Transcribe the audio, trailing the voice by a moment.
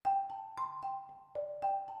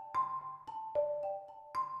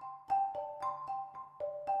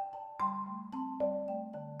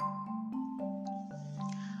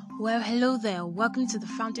Well, hello there. Welcome to the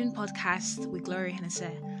Fountain Podcast with Gloria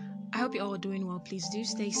Hennessy. I hope you're all doing well. Please do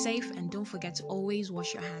stay safe and don't forget to always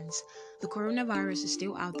wash your hands. The coronavirus is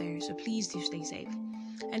still out there, so please do stay safe.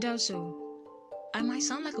 And also, I might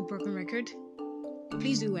sound like a broken record.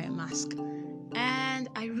 Please do wear a mask. And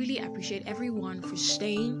I really appreciate everyone for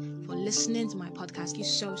staying, for listening to my podcast. Thank you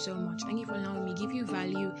so much. Thank you for allowing me to give you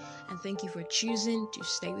value, and thank you for choosing to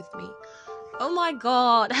stay with me. Oh my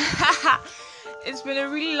God. It's been a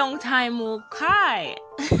really long time, okay?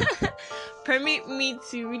 Permit me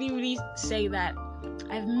to really say that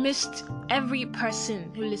I've missed every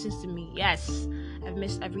person who listens to me. Yes, I've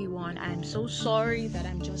missed everyone. I'm so sorry that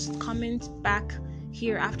I'm just coming back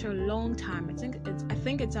here after a long time. I think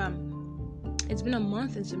it's been a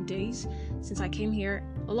month and some days since I came here.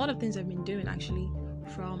 A lot of things I've been doing, actually,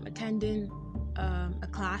 from attending a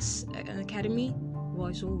class, an academy,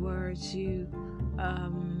 voiceover, to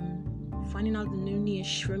finding out the new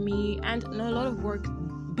niche for me, and a lot of work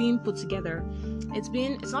being put together. It's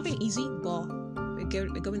not been easy, but we're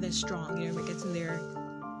going there strong. We're getting there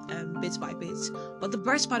bit by bit. But the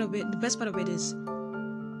best part of it is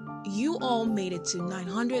you all made it to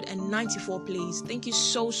 994 plays. Thank you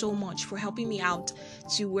so much for helping me out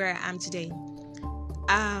to where I am today.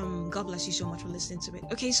 God bless you so much for listening to it.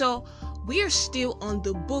 Okay, so we are still on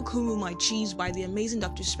the book Who Moved My Cheese by the amazing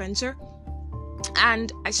Dr. Spencer.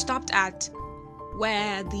 And I stopped at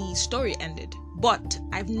where the story ended. But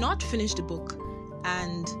I've not finished the book.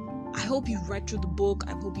 And I hope you've read through the book.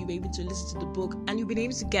 I hope you've been able to listen to the book. And you've been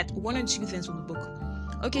able to get one or two things from the book.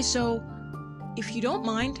 Okay, so if you don't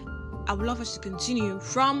mind, I would love us to continue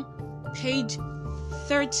from page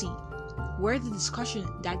 30, where the discussion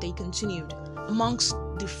that they continued amongst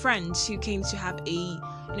the friends who came to have a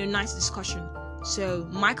nice discussion. So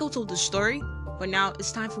Michael told the story, but now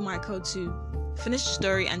it's time for Michael to finish the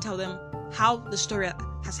story and tell them how the story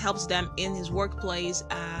has helped them in his workplace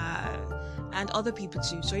and other people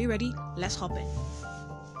too. So are you ready? Let's hop in.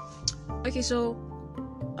 Okay, so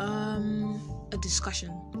a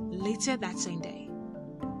discussion later that same day.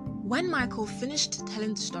 When Michael finished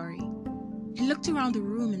telling the story, he looked around the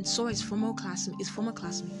room and saw his former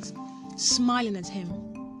classmates smiling at him.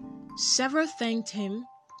 Several thanked him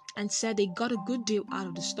and said they got a good deal out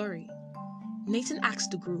of the story. Nathan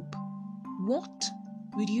asked the group, "What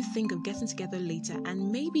would you think of getting together later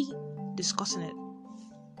and maybe discussing it?"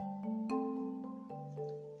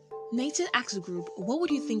 Nathan asked the group, "What would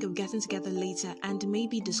you think of getting together later and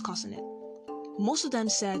maybe discussing it?" Most of them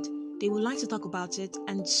said they would like to talk about it,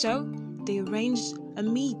 and so they arranged to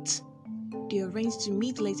meet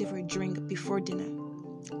later for a drink before dinner.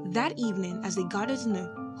 That evening, as they gathered in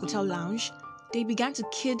the hotel lounge, they began to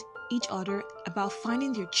kid each other about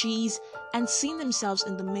finding their cheese and seeing themselves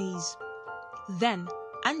in the maze. Then,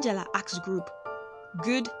 Angela asked the group,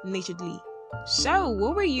 good-naturedly, "So,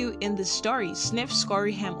 what were you in the story, sniff,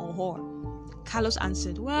 scurry, hem, or whore?" Carlos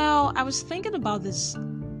answered, "Well, I was thinking about this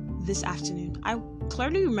afternoon. I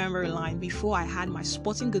clearly remember a line before I had my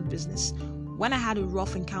sporting good business, when I had a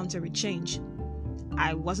rough encounter with change.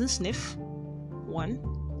 I wasn't sniff. One.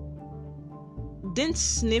 Didn't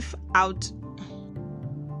sniff out.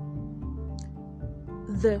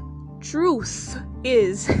 The truth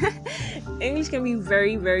is," English can be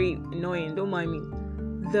very annoying, don't mind me.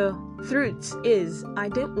 "The truth is, I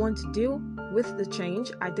didn't want to deal with the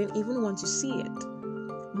change. I didn't even want to see it."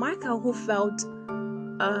 Michael, who felt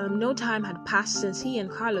no time had passed since he and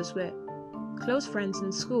Carlos were close friends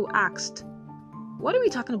in school, asked, "What are we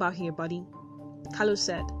talking about here, buddy?" Carlos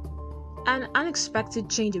said, "An unexpected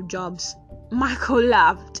change of jobs." Michael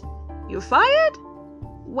laughed. "You're fired?"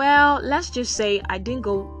 "Well, let's just say I didn't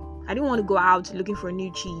want to go out looking for a new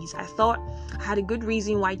cheese. I thought I had a good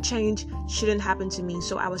reason why change shouldn't happen to me,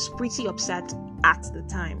 so I was pretty upset at the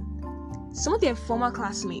time." Some of their former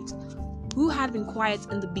classmates who had been quiet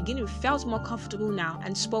in the beginning felt more comfortable now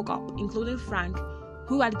and spoke up, including Frank,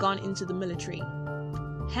 who had gone into the military.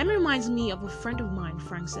 "Hem reminds me of a friend of mine,"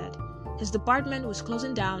 Frank said. "His department was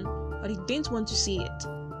closing down, but he didn't want to see it.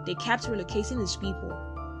 They kept relocating his people.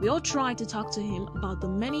 We all tried to talk to him about the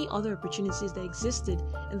many other opportunities that existed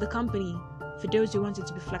in the company for those who wanted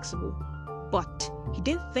to be flexible. But he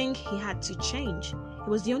didn't think he had to change. He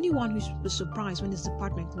was the only one who was surprised when his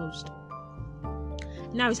department closed.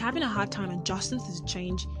 Now he's having a hard time adjusting to the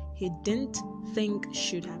change he didn't think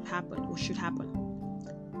should happen.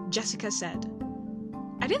 Jessica said,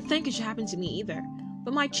 "I didn't think it should happen to me either,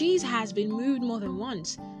 but my cheese has been moved more than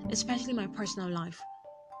once, especially my personal life.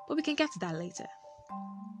 But we can get to that later."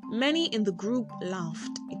 Many in the group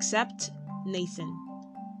laughed, except Nathan.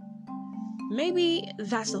 "Maybe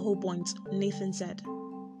that's the whole point," Nathan said.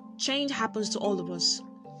 "Change happens to all of us.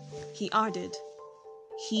 He added,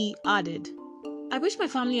 I wish my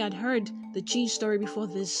family had heard the cheese story before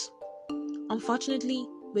this. Unfortunately,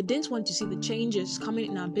 we didn't want to see the changes coming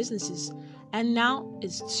in our businesses, and now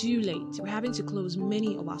it's too late. We're having to close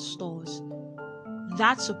many of our stores.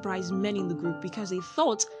 That surprised many in the group because they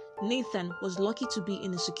thought Nathan was lucky to be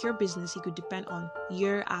in a secure business he could depend on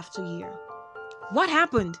year after year. What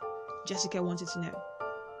happened? Jessica wanted to know.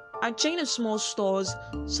 Our chain of small stores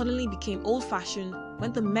suddenly became old-fashioned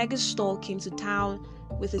when the mega store came to town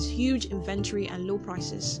with its huge inventory and low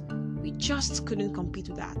prices. We just couldn't compete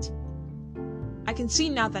with that. I can see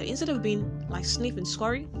now that instead of being like Sniff and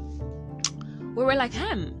Scurry, we were like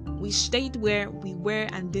him. We stayed where we were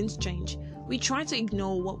and didn't change. We tried to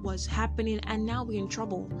ignore what was happening, and now we're in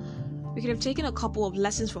trouble. We could have taken a couple of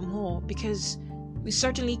lessons from her because we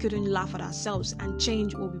certainly couldn't laugh at ourselves and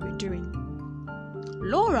change what we were doing.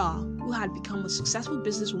 Laura, who had become a successful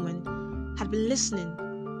businesswoman, had been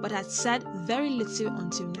listening, but had said very little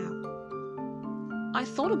until now. I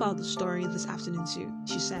thought about the story this afternoon too,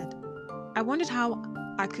 she said. I wondered how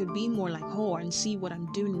I could be more like her and see what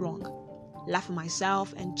I'm doing wrong, laugh at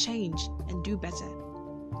myself and change and do better.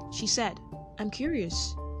 She said, I'm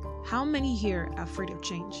curious, how many here are afraid of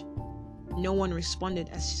change? No one responded,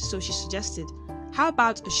 so she suggested, how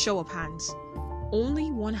about a show of hands?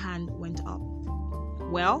 Only one hand went up.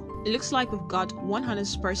 Well, it looks like we've got one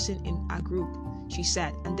honest person in our group, she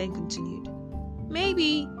said, and then continued.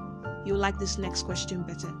 Maybe you'll like this next question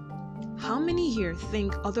better. How many here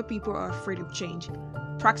think other people are afraid of change?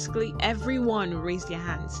 Practically everyone raised their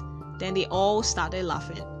hands. Then they all started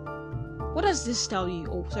laughing. What does this tell you?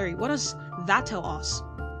 What does that tell us?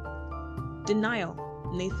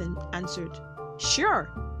 Denial, Nathan answered. Sure,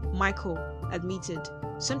 Michael admitted.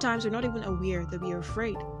 Sometimes we're not even aware that we are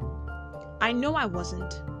afraid. I know I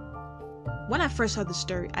wasn't. When I first heard the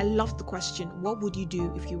story, I loved the question, what would you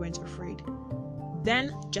do if you weren't afraid?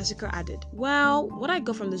 Then Jessica added, well, what I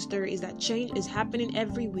got from the story is that change is happening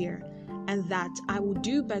everywhere and that I will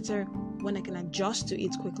do better when I can adjust to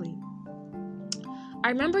it quickly. I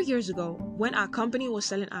remember years ago when our company was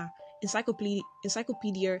selling our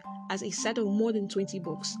encyclopedia as a set of more than 20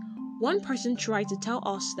 books. One person tried to tell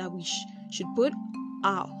us that we should put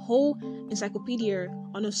our whole encyclopedia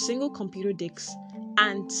on a single computer disk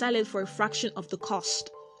and sell it for a fraction of the cost.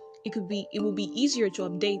 It would be easier to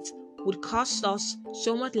update, would cost us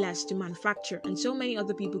so much less to manufacture, and so many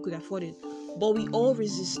other people could afford it. But we all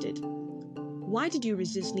resisted. Why did you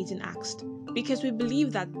resist? Nathan asked. Because we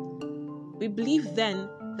believed then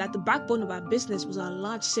that the backbone of our business was our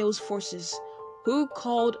large sales forces who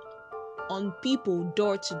called on people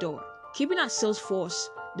door to door, keeping our sales force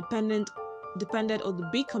dependent on the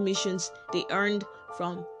big commissions they earned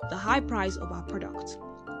from the high price of our product.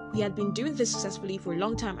 We had been doing this successfully for a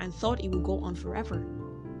long time and thought it would go on forever.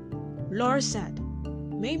 Laura said,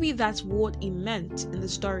 maybe that's what it meant in the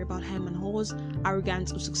story about him and Hall's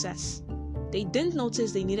arrogance of success. They didn't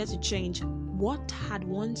notice they needed to change what had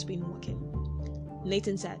once been working.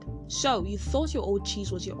 Nathan said, so you thought your old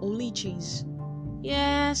cheese was your only cheese?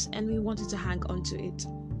 Yes, and we wanted to hang on to it.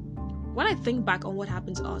 When I think back on what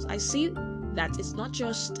happened to us, I see that it's not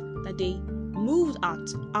just that they moved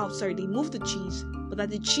the cheese, but that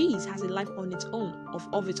the cheese has a life on its own,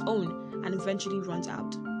 of its own, and eventually runs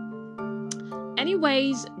out.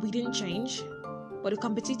 Anyways, we didn't change, but a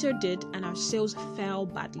competitor did, and our sales fell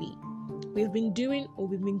badly. We've been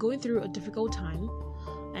going through a difficult time,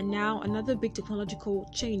 and now another big technological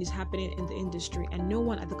change is happening in the industry, and no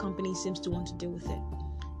one at the company seems to want to deal with it.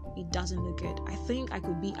 It doesn't look good. I think I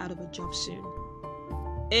could be out of a job soon.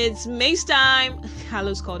 It's Mace time!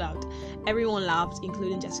 Carlos called out. Everyone laughed,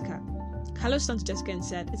 including Jessica. Carlos turned to Jessica and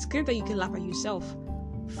said, it's good that you can laugh at yourself.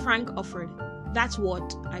 Frank offered. That's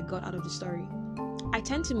what I got out of the story. I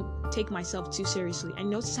tend to take myself too seriously. I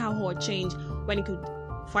noticed how Hall changed when he could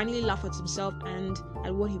finally laugh at himself and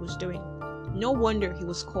at what he was doing. No wonder he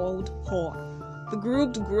was called Hall. The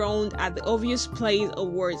group groaned at the obvious plays of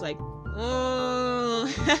words like, oh.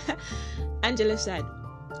 Angela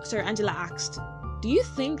asked, do you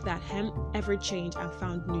think that Hem ever changed and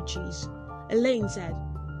found new cheese? Elaine said,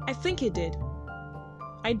 I think he did.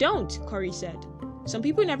 I don't, Corey said. Some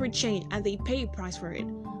people never change and they pay a price for it.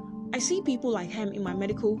 I see people like Hem in my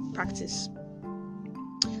medical practice.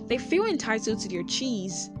 They feel entitled to their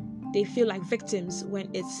cheese. They feel like victims when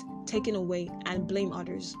it's taken away and blame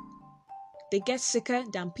others. They get sicker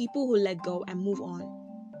than people who let go and move on.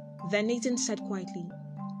 Then Nathan said quietly,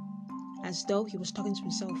 as though he was talking to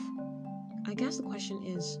himself, I guess the question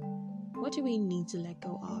is, what do we need to let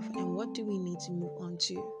go of and what do we need to move on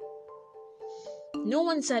to? No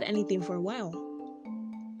one said anything for a while.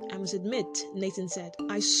 I must admit, Nathan said,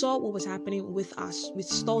 I saw what was happening with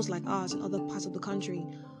stores like ours in other parts of the country,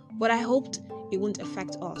 but I hoped it wouldn't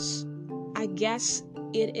affect us. I guess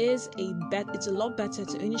it's a lot better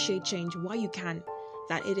to initiate change while you can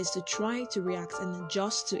than it is to try to react and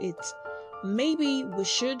adjust to it. Maybe we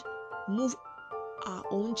should move our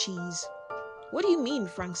own cheese. What do you mean?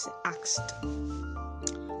 Frank asked.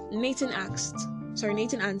 Nathan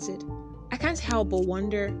answered, I can't help but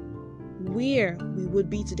wonder where we would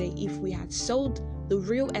be today if we had sold the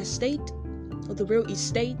real estate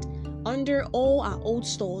under all our old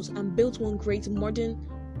stores and built one great modern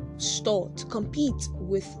store to compete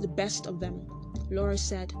with the best of them. Laura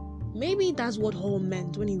said, maybe that's what Hall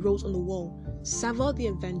meant when he wrote on the wall, savor the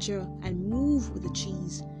adventure and move with the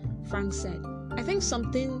cheese. Frank said, I think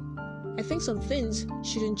some things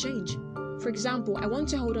shouldn't change. For example, I want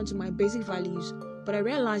to hold on to my basic values, but I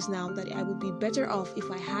realize now that I would be better off if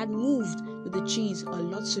I had moved with the cheese a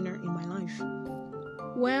lot sooner in my life.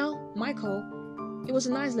 Well, Michael, it was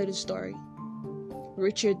a nice little story,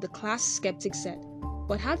 Richard, the class skeptic, said.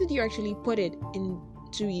 But how did you actually put it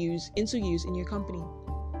into use in your company?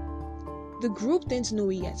 The group didn't know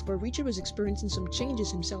it yet, but Richard was experiencing some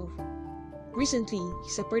changes himself. Recently, he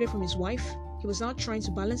separated from his wife. He was now trying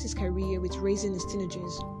to balance his career with raising his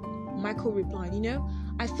teenagers. Michael replied,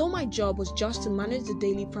 I thought my job was just to manage the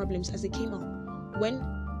daily problems as they came up, when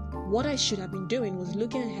what I should have been doing was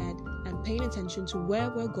looking ahead and paying attention to where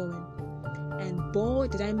we're going. And boy,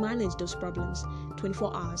 did I manage those problems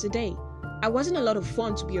 24 hours a day. I wasn't a lot of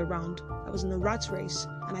fun to be around. I was in a rat race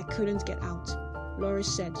and I couldn't get out. Laura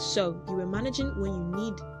said, so you were managing when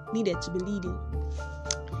you needed to be leading.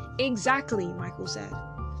 Exactly, Michael said.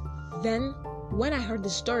 Then, when I heard the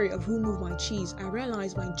story of Who Moved My Cheese, I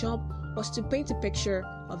realized my job was to paint a picture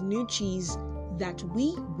of new cheese that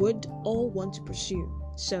we would all want to pursue,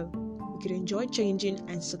 so we could enjoy changing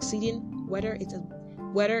and succeeding, whether it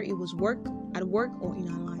was at work or in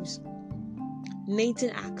our lives.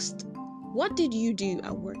 Nathan asked, what did you do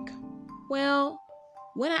at work? Well,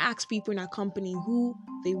 when I asked people in our company who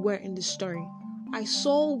they were in the story, I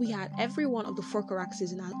saw we had every one of the 4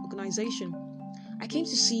 characters in our organization. I came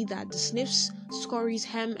to see that the sniffs, scories,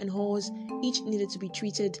 hem, and haws each needed to be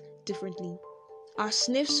treated differently. Our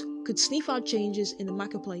sniffs could sniff out changes in the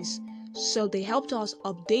marketplace, so they helped us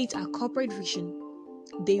update our corporate vision.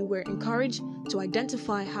 They were encouraged to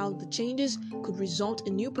identify how the changes could result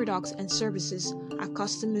in new products and services our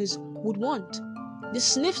customers would want. The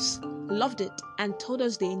sniffs loved it and told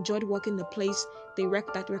us they enjoyed working in a place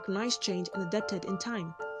that recognized change and adapted in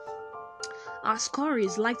time. Our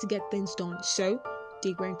scories like to get things done, so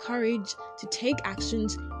they were encouraged to take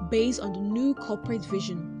actions based on the new corporate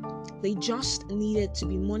vision. They just needed to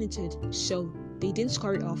be monitored, so they didn't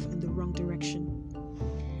scurry off in the wrong direction.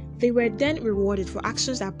 They were then rewarded for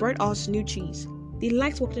actions that brought us new cheese. They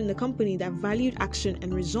liked working in a company that valued action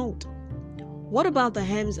and result. What about the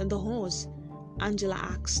hems and the haws? Angela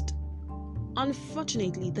asked.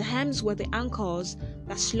 Unfortunately, the hems were the anchors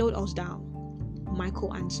that slowed us down,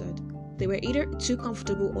 Michael answered. They were either too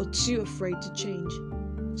comfortable or too afraid to change.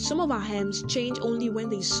 Some of our hems changed only when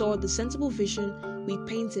they saw the sensible vision we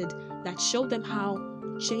painted that showed them how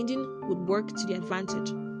changing would work to their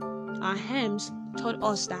advantage. Our hems taught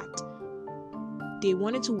us that they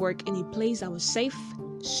wanted to work in a place that was safe,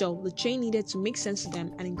 so the change needed to make sense to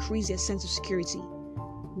them and increase their sense of security.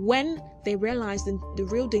 When they realized the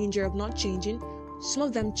real danger of not changing, some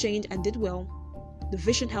of them changed and did well. The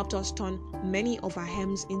vision helped us turn many of our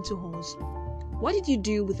hems into haws. What did you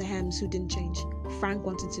do with the hems who didn't change? Frank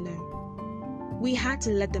wanted to know. We had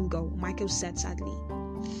to let them go, Michael said sadly.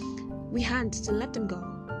 We had to let them go.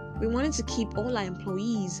 We wanted to keep all our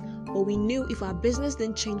employees, but we knew if our business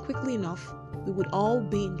didn't change quickly enough, we would all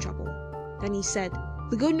be in trouble. Then he said,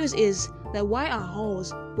 the good news is that while our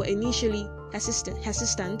haws were initially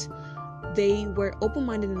hesitant, they were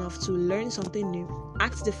open-minded enough to learn something new,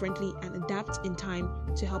 act differently, and adapt in time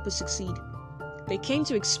to help us succeed. They came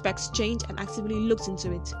to expect change and actively looked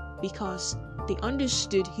into it because they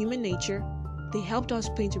understood human nature. They helped us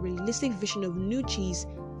paint a realistic vision of new cheese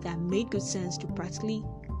that made good sense to practically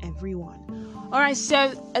everyone. Alright,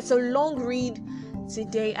 so it's a long read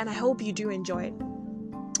today and I hope you do enjoy it.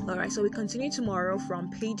 Alright, so we continue tomorrow from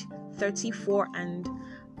page 34 and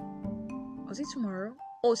was it tomorrow?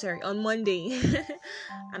 Oh, sorry, on Monday.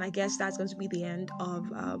 And I guess that's going to be the end of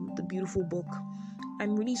the beautiful book.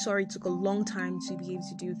 I'm really sorry it took a long time to be able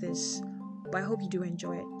to do this, but I hope you do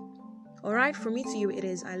enjoy it. Alright, from me to you, it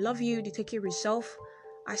is I love you, you take care of yourself.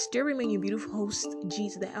 I still remain your beautiful host, G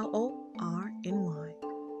to the LORNY.